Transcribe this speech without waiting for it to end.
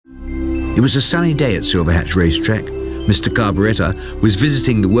It was a sunny day at Silverhatch Racetrack. Mr. Carburettor was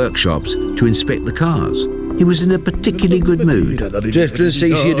visiting the workshops to inspect the cars. He was in a particularly good mood. Drifter and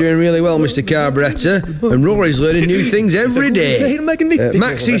Cece are doing really well, Mr. Carburettor, and Roary's learning new things every day.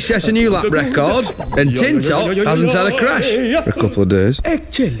 Maxie set a new lap record, and Tintop hasn't had a crash for a couple of days.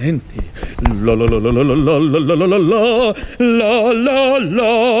 Eccellente. La la la la la la la la la la la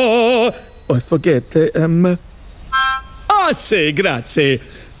la. I forget. Sì, grazie.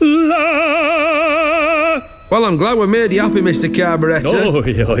 La. Well, I'm glad we made you happy, Mr. Carburettor.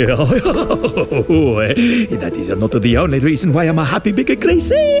 That is not the only reason why I'm a happy, big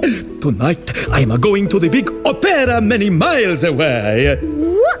crazy. Tonight, I am going to the big opera many miles away.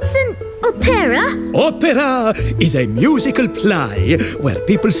 What's an opera? Opera is a musical play where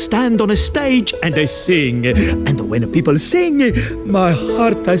people stand on a stage and they sing. And when people sing, my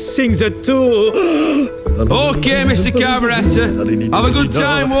heart sings too. Okay, Mr. Carburettor. Have a good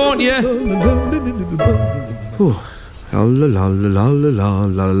time, won't you? La la la la la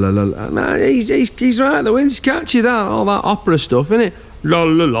la la la. Man, he's right. The wind's catchy. That all that opera stuff, isn't it? La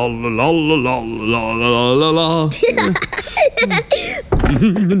la la la la la la la la la.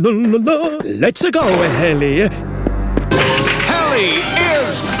 Let's go, Helly. Helly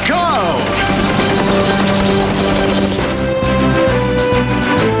is go.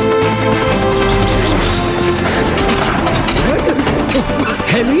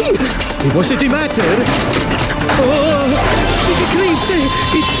 Helly, what's the matter? Oh, Big Chris,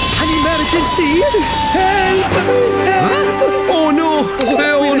 it's an emergency. Help! Help! Oh no!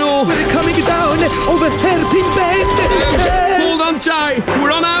 Oh no! We're coming down over Hairpin Bend. Hold on tight.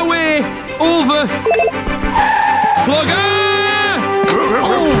 We're on our way. Over. Plugger!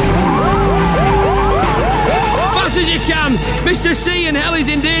 Fast as you can. Mr. C and Helly's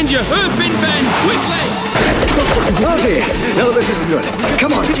in danger. Hairpin Bend, quickly! Oh dear. No, this isn't good.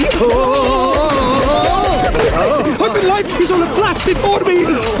 Come on. Open life is on a flash before me.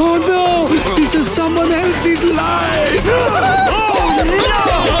 Oh no, this is someone else's life.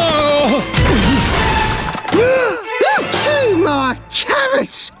 Chew my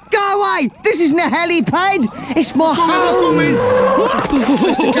carrots! Go away! This isn't a helipad! It's my home!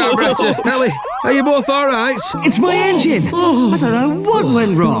 Mr. Carburettor, Helly, are you both all right? It's my engine! I don't know what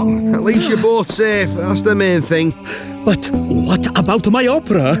went wrong. At least you're both safe. That's the main thing. But what about my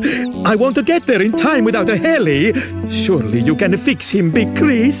opera? I want to get there in time without a heli. Surely you can fix him, Big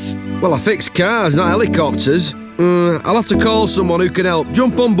Chris. Well, I fix cars, not helicopters. I'll have to call someone who can help.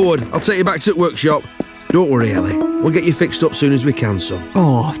 Jump on board. I'll take you back to the workshop. Don't worry, Ellie. We'll get you fixed up soon as we can, son.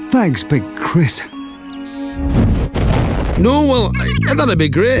 Oh, thanks, Big Chris. No, well, that'd be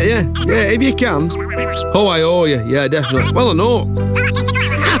great, yeah. Yeah, if you can. Oh, I owe you. Yeah, definitely. Well, I know.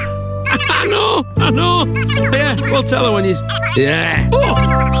 I know. Yeah, we'll tell her when you... Yeah. Oh!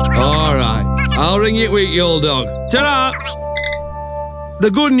 All right. I'll ring you week, you old dog. Ta-ra!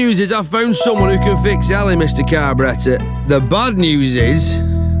 The good news is I've found someone who can fix Ellie, Mr. Carburettor. The bad news is...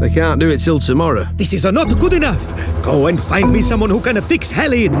 they can't do it till tomorrow. This is not good enough. Go and find me someone who can fix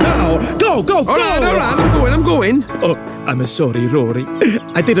Helly now. Go! All right, I'm going. Oh, I'm sorry, Roary.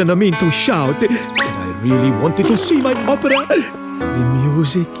 I didn't mean to shout, but I really wanted to see my opera. The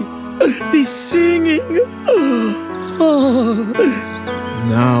music, the singing. Oh.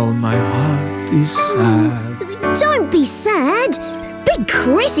 Now my heart is sad. Don't be sad. Big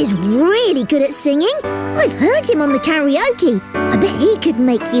Chris is really good at singing. I've heard him on the karaoke. I bet he could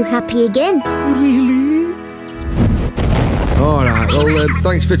make you happy again. Really? All right, well,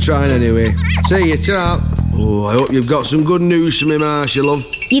 thanks for trying anyway. See you, ta-ra. Oh, I hope you've got some good news for me, Marcia, love.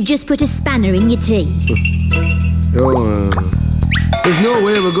 You've just put a spanner in your tea. There's no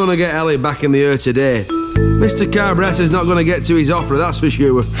way we're going to get Ellie back in the air today. Mr. Carburettor's not going to get to his opera, that's for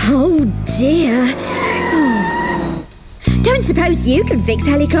sure. Oh, dear. Don't suppose you can fix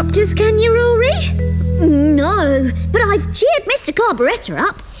helicopters, can you, Roary? No, but I've cheered Mr. Carburettor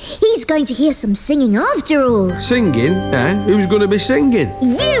up. He's going to hear some singing after all. Singing? Eh? Who's going to be singing?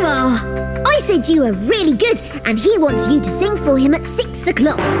 You are! I said you were really good, and he wants you to sing for him at 6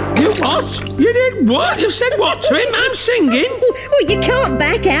 o'clock. You what? You did what? You said what to him? I'm singing? Well, you can't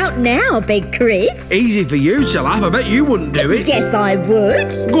back out now, Big Chris. Easy for you to laugh. I bet you wouldn't do it. Yes, I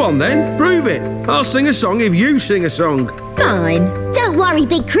would. Go on then, prove it. I'll sing a song if you sing a song. Fine. Don't worry,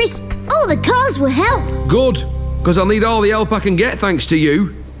 Big Chris. All the cars will help. Good, because I'll need all the help I can get thanks to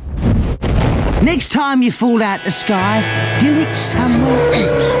you. Next time you fall out the sky, do it somewhere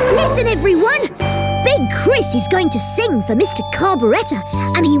else. Listen, everyone. Big Chris is going to sing for Mr. Carburettor,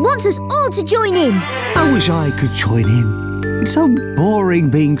 and he wants us all to join in. I wish I could join in. It's so boring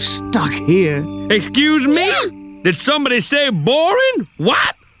being stuck here. Excuse me? Did somebody say boring?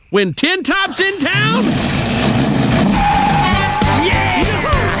 What? when Tin Top's in town? Yeah!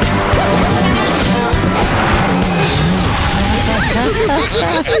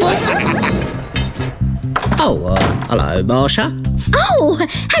 Oh, hello, Marsha. Oh,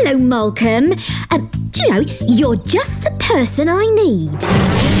 hello, Malcolm. Do you know, you're just the person I need.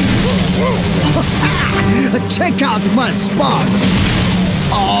 Check out my spot.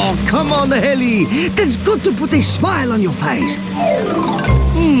 Oh, come on, Helly. That's good to put a smile on your face.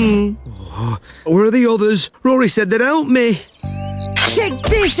 Where are the others? Rory said they'd help me. Check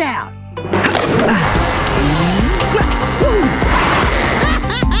this out.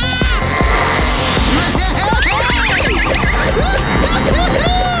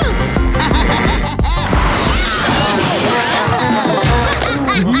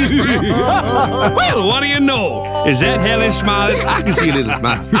 Well, what do you know? Is that Helly smiling? I can see a little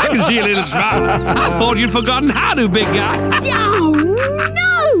smile. I can see a little smile. I thought you'd forgotten how to, big guy. Oh,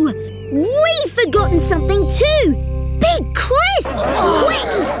 no! We've forgotten something too. Big Chris! Quick!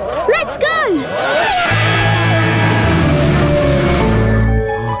 Let's go!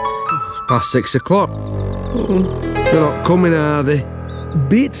 It's past 6 o'clock. They're not coming, are they?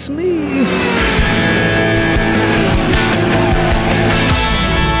 Beats me.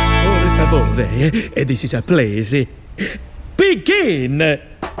 This is a place. Begin!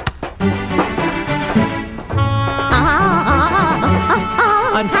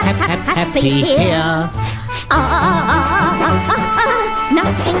 I'm happy here.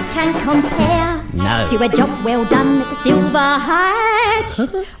 Nothing can compare to a job well done at the Silver Hatch.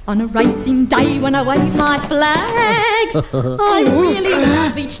 On a racing day when I wave my flags, I really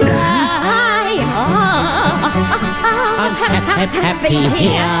love each day. I'm happy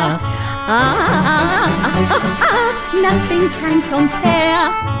here. Nothing can compare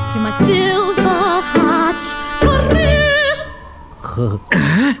to my Silver Hatch career.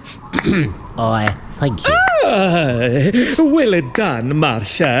 I thank you. Well done,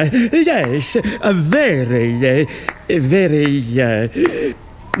 Marsha. Yes, very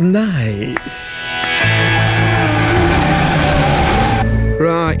nice.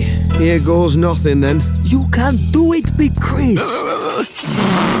 Right, here goes nothing then. You can do it, Big Chris.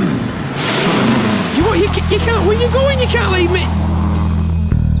 You can't. Where you going? You can't leave me.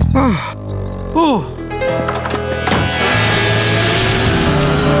 Oh.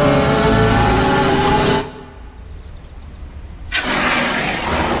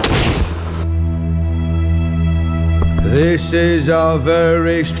 This is a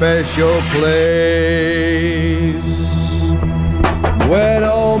very special place. When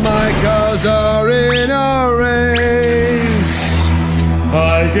all my cars are in a race,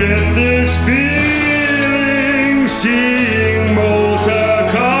 I get this feeling seeing motor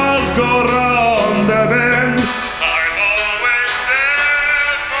cars go round the bend. I'm always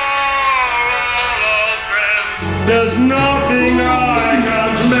there for all of them. There's nothing I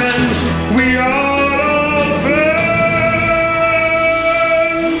can't mend. We are all friends.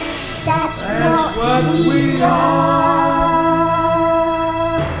 That's what we are.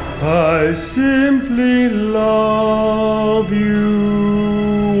 I simply love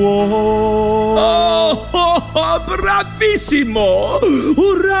you all. Oh, bravissimo!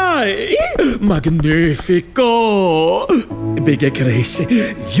 Hooray! Magnifico! Big Chris,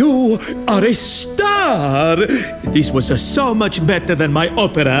 you are a star! This was so much better than my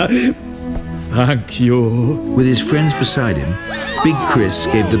opera. Thank you. With his friends beside him, Big Chris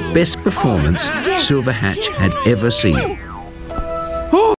gave the best performance Silver Hatch had ever seen.